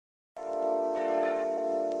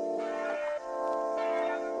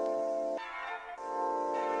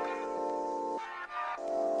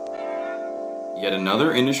Yet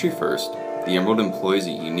another industry first, the Emerald employs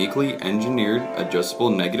a uniquely engineered adjustable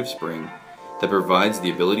negative spring that provides the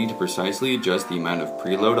ability to precisely adjust the amount of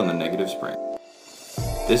preload on the negative spring.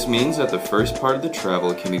 This means that the first part of the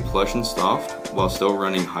travel can be plush and soft while still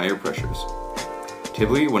running higher pressures.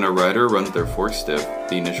 Typically, when a rider runs their fork stiff,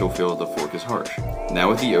 the initial feel of the fork is harsh. Now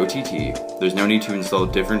with the OTT, there's no need to install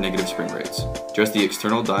different negative spring rates, just the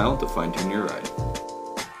external dial to fine-tune your ride.